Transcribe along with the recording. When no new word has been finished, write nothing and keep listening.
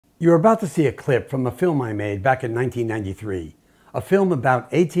You're about to see a clip from a film I made back in 1993, a film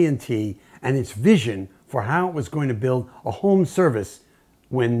about AT&T and its vision for how it was going to build a home service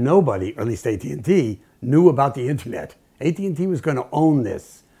when nobody, or at least AT&T, knew about the internet. AT&T was going to own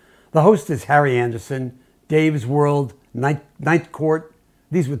this. The host is Harry Anderson, Dave's World, Night Court.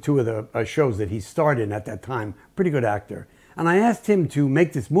 These were two of the shows that he starred in at that time. Pretty good actor. And I asked him to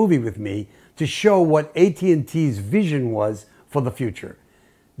make this movie with me to show what AT&T's vision was for the future.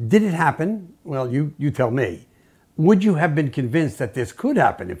 Did it happen? Well, you tell me. Would you have been convinced that this could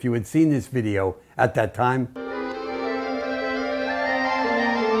happen if you had seen this video at that time?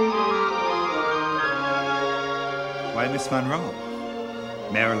 Why, Miss Monroe?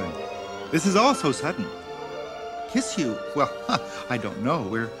 Marilyn, this is all so sudden. Kiss you? Well, I don't know.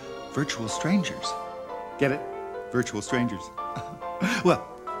 We're virtual strangers. Get it? Virtual strangers. Well,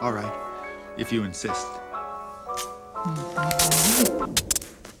 all right, if you insist.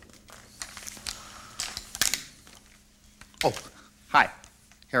 Oh, hi,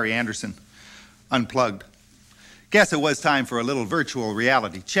 Harry Anderson, Unplugged. Guess it was time for a little virtual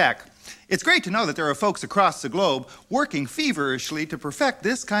reality check. It's great to know that there are folks across the globe working feverishly to perfect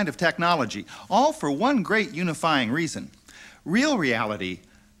this kind of technology, all for one great unifying reason. Real reality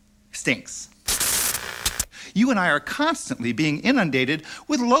stinks. You and I are constantly being inundated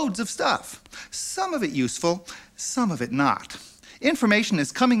with loads of stuff. Some of it useful, some of it not. Information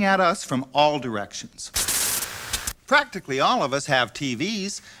is coming at us from all directions. Practically all of us have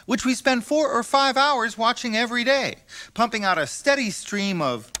TVs, which we spend 4 or 5 hours watching every day, pumping out a steady stream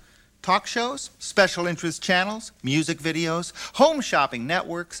of talk shows, special interest channels, music videos, home shopping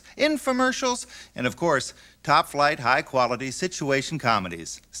networks, infomercials, and of course, top-flight, high-quality situation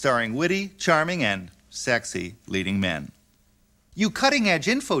comedies starring witty, charming, and sexy leading men. You cutting-edge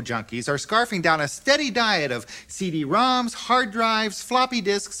info junkies are scarfing down a steady diet of CD-ROMs, hard drives, floppy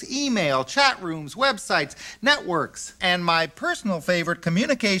disks, email, chat rooms, websites, networks, and my personal favorite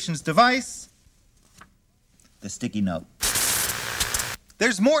communications device, the sticky note.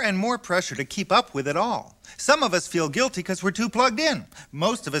 There's more and more pressure to keep up with it all. Some of us feel guilty because we're too plugged in.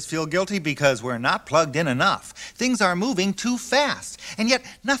 Most of us feel guilty because we're not plugged in enough. Things are moving too fast, and yet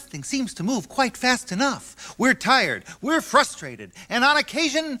nothing seems to move quite fast enough. We're tired, we're frustrated, and on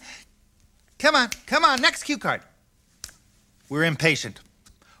occasion, come on, next cue card. We're impatient.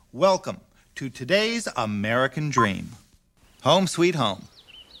 Welcome to today's American dream. Home sweet home.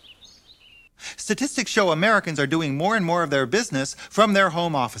 Statistics show Americans are doing more and more of their business from their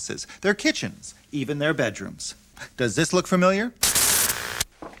home offices, their kitchens, even their bedrooms. Does this look familiar?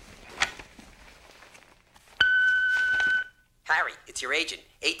 Harry, it's your agent.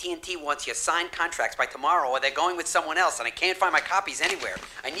 AT&T wants your signed contracts by tomorrow or they're going with someone else and I can't find my copies anywhere.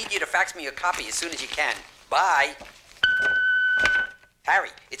 I need you to fax me your copy as soon as you can. Bye. Harry,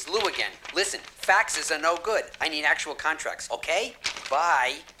 it's Lou again. Listen, faxes are no good. I need actual contracts, okay?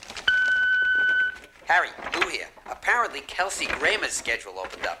 Bye. Harry, Lou here. Apparently Kelsey Grammer's schedule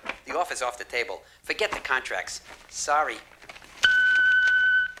opened up. The offer's off the table. Forget the contracts. Sorry.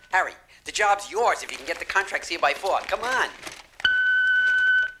 Harry, the job's yours if you can get the contracts here by 4. Come on.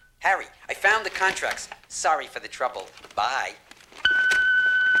 Harry, I found the contracts. Sorry for the trouble. Bye.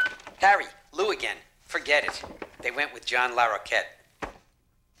 Harry, Lou again. Forget it. They went with John LaRoquette.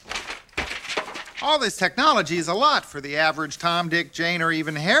 All this technology is a lot for the average Tom, Dick, Jane, or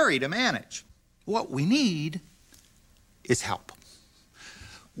even Harry to manage. What we need is help.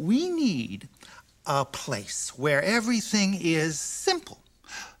 We need a place where everything is simple.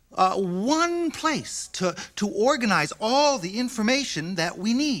 One place to organize all the information that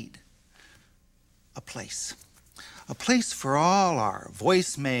we need. A place for all our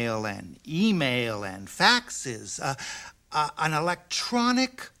voicemail and email and faxes. An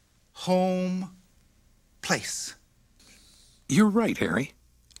electronic home place. You're right, Harry.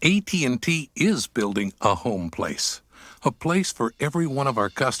 AT&T is building a home place, a place for every one of our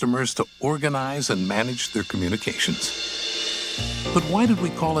customers to organize and manage their communications. But why did we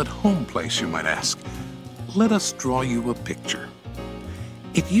call it home place, you might ask? Let us draw you a picture.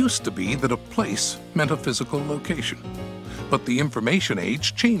 It used to be that a place meant a physical location, but the information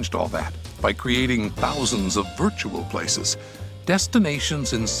age changed all that by creating thousands of virtual places,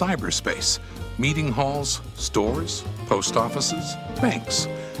 destinations in cyberspace, meeting halls, stores, post offices, banks.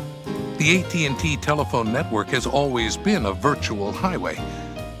 The AT&T telephone network has always been a virtual highway.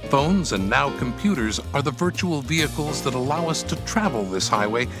 Phones and now computers are the virtual vehicles that allow us to travel this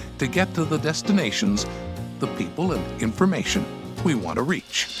highway to get to the destinations, the people and information we want to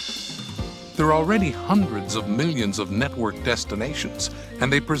reach. There are already hundreds of millions of network destinations,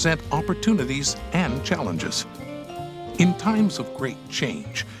 and they present opportunities and challenges. In times of great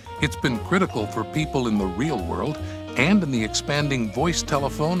change, It's been critical for people in the real world and in the expanding voice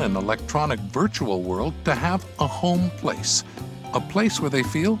telephone and electronic virtual world to have a home place. A place where they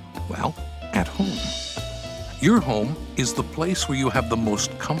feel, well, at home. Your home is the place where you have the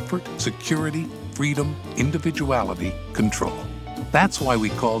most comfort, security, freedom, individuality, control. That's why we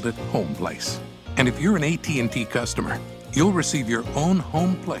called it Home Place. And if you're an AT&T customer, you'll receive your own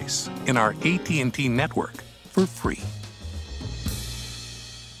home place in our AT&T network for free.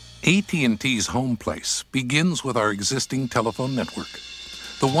 AT&T's Home Place begins with our existing telephone network,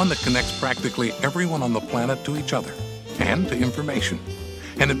 the one that connects practically everyone on the planet to each other and to information.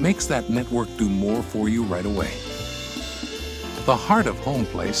 And it makes that network do more for you right away. The heart of Home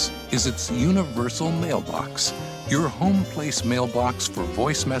Place is its universal mailbox, your Home Place mailbox for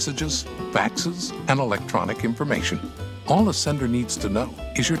voice messages, faxes, and electronic information. All a sender needs to know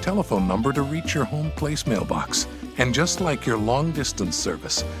is your telephone number to reach your Home Place mailbox. And just like your long-distance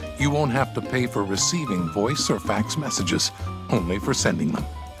service, you won't have to pay for receiving voice or fax messages, only for sending them.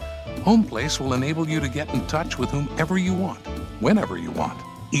 Home Place will enable you to get in touch with whomever you want, whenever you want.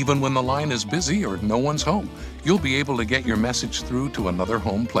 Even when the line is busy or no one's home, you'll be able to get your message through to another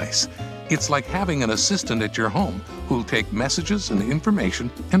home place. It's like having an assistant at your home who'll take messages and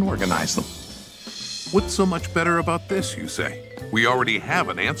information and organize them. What's so much better about this, you say? We already have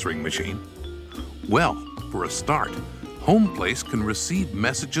an answering machine. Well, for a start, Home Place can receive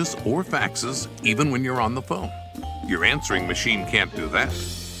messages or faxes even when you're on the phone. Your answering machine can't do that.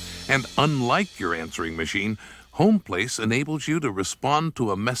 And unlike your answering machine, Home Place enables you to respond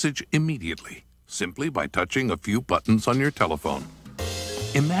to a message immediately, simply by touching a few buttons on your telephone.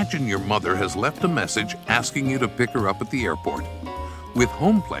 Imagine your mother has left a message asking you to pick her up at the airport. With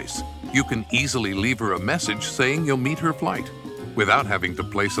Home Place, you can easily leave her a message saying you'll meet her flight without having to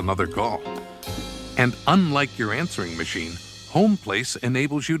place another call. And unlike your answering machine, Home Place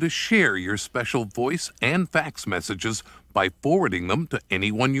enables you to share your special voice and fax messages by forwarding them to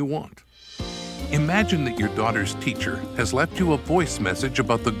anyone you want. Imagine that your daughter's teacher has left you a voice message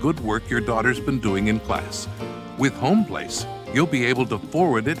about the good work your daughter's been doing in class. With Home Place, you'll be able to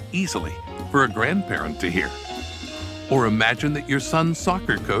forward it easily for a grandparent to hear. Or imagine that your son's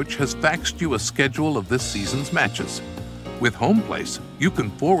soccer coach has faxed you a schedule of this season's matches. With Home Place, you can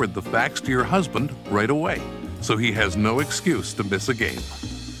forward the fax to your husband right away, so he has no excuse to miss a game.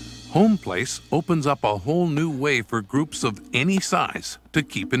 Home Place opens up a whole new way for groups of any size to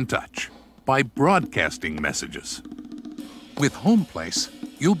keep in touch by broadcasting messages. With Home Place,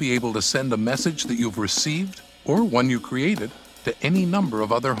 you'll be able to send a message that you've received or one you created to any number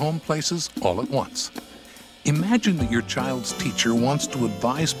of other home places all at once. Imagine that your child's teacher wants to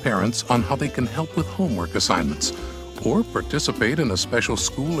advise parents on how they can help with homework assignments or participate in a special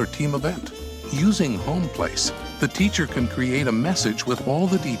school or team event. Using Home Place, the teacher can create a message with all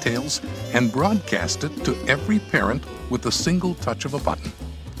the details and broadcast it to every parent with a single touch of a button.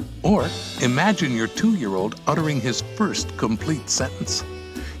 Or imagine your 2-year-old uttering his first complete sentence.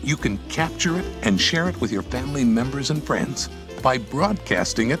 You can capture it and share it with your family members and friends by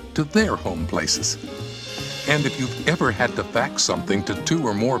broadcasting it to their home places. And if you've ever had to fax something to 2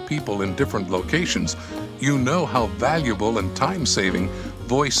 or more people in different locations, you know how valuable and time-saving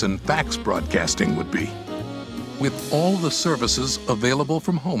voice and fax broadcasting would be. With all the services available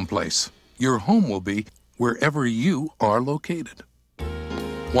from Home Place, your home will be wherever you are located.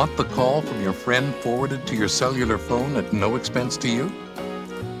 Want the call from your friend forwarded to your cellular phone at no expense to you?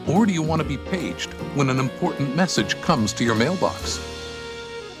 Or do you want to be paged when an important message comes to your mailbox?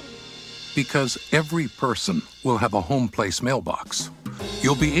 Because every person will have a Home Place mailbox,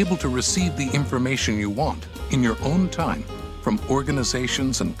 you'll be able to receive the information you want in your own time from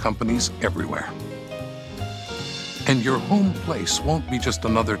organizations and companies everywhere. And your Home Place won't be just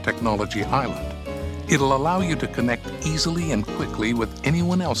another technology island. It'll allow you to connect easily and quickly with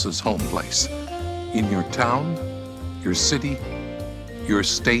anyone else's home place in your town, your city, your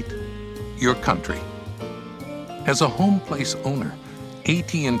state, your country. As a Home Place owner,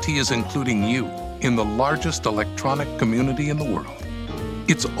 AT&T is including you in the largest electronic community in the world.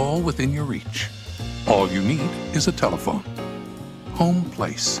 It's all within your reach. All you need is a telephone. Home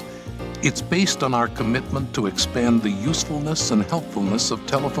Place. It's based on our commitment to expand the usefulness and helpfulness of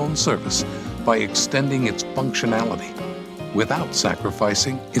telephone service by extending its functionality without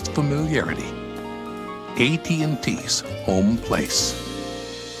sacrificing its familiarity. AT&T's Home Place.